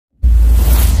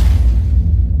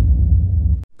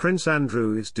Prince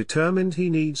Andrew is determined he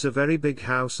needs a very big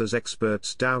house, as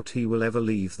experts doubt he will ever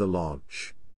leave the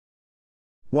lodge.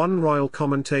 One royal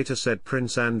commentator said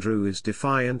Prince Andrew is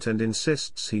defiant and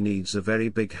insists he needs a very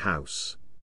big house.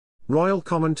 Royal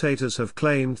commentators have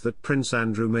claimed that Prince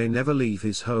Andrew may never leave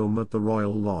his home at the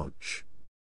Royal Lodge.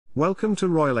 Welcome to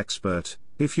Royal Expert.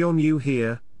 If you're new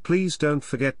here, please don't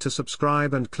forget to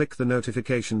subscribe and click the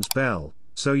notifications bell,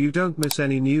 so you don't miss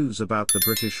any news about the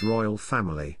British royal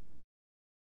family.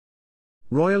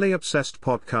 Royally Obsessed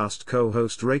podcast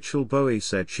co-host Rachel Bowie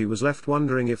said she was left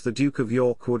wondering if the Duke of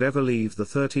York would ever leave the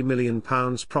 £30 million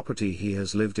property he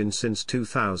has lived in since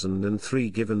 2003,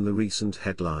 given the recent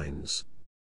headlines.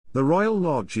 The Royal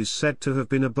Lodge is said to have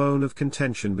been a bone of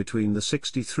contention between the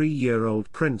 63-year-old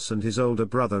prince and his older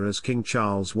brother, as King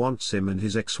Charles wants him and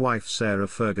his ex-wife Sarah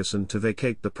Ferguson to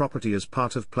vacate the property as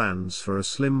part of plans for a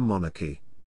slim monarchy.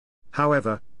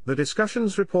 However, the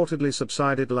discussions reportedly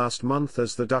subsided last month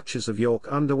as the Duchess of York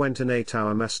underwent an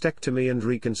 8-hour mastectomy and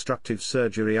reconstructive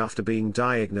surgery after being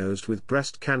diagnosed with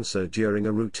breast cancer during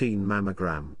a routine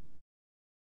mammogram.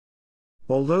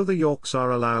 Although the Yorks are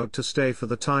allowed to stay for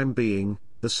the time being,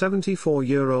 the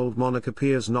 74-year-old monarch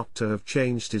appears not to have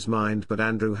changed his mind, but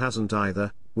Andrew hasn't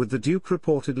either, with the Duke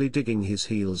reportedly digging his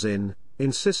heels in,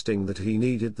 insisting that he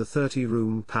needed the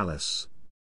 30-room palace.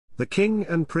 The King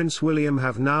and Prince William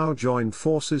have now joined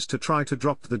forces to try to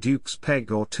drop the Duke's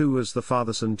peg or two, as the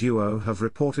father-son duo have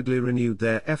reportedly renewed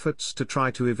their efforts to try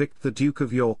to evict the Duke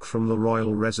of York from the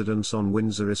royal residence on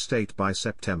Windsor Estate by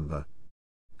September.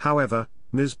 However,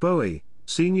 Ms. Bowie,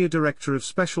 Senior Director of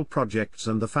Special Projects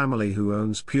and the family who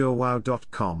owns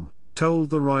PureWow.com, told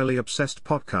the Royally Obsessed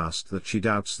podcast that she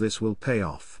doubts this will pay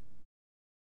off.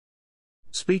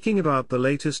 Speaking about the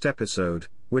latest episode,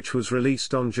 which was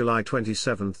released on July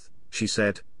 27, she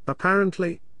said,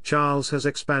 "Apparently, Charles has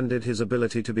expanded his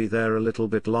ability to be there a little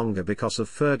bit longer because of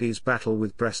Fergie's battle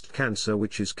with breast cancer,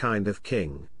 which is kind of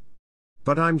king.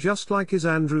 But I'm just like, is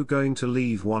Andrew going to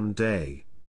leave one day?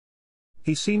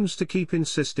 He seems to keep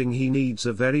insisting he needs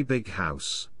a very big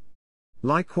house."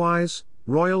 Likewise,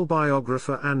 royal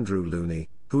biographer Andrew Looney,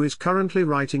 who is currently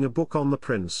writing a book on the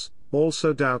prince,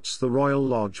 also doubts the Royal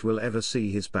Lodge will ever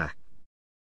see his back.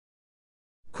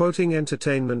 Quoting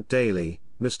Entertainment Daily,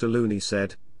 Mr. Looney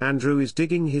said, "Andrew is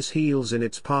digging his heels in.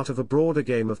 It's part of a broader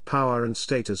game of power and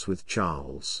status with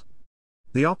Charles.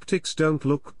 The optics don't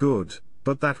look good,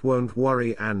 but that won't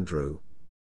worry Andrew.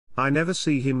 I never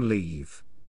see him leave."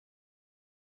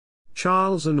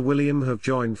 Charles and William have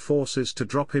joined forces to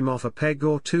drop him off a peg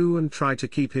or two and try to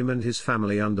keep him and his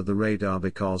family under the radar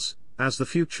because, as the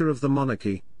future of the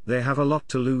monarchy, they have a lot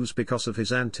to lose because of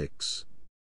his antics.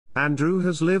 Andrew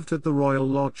has lived at the Royal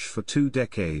Lodge for 2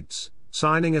 decades,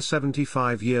 signing a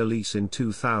 75-year lease in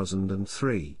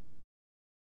 2003.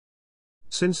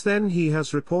 Since then he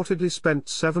has reportedly spent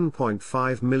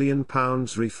 £7.5 million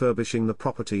refurbishing the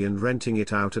property and renting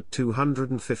it out at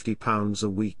 £250 a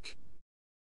week.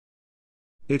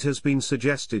 It has been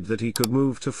suggested that he could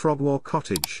move to Frogmore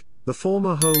Cottage, the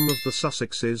former home of the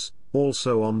Sussexes,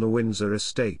 also on the Windsor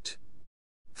estate.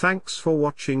 Thanks for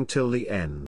watching till the end.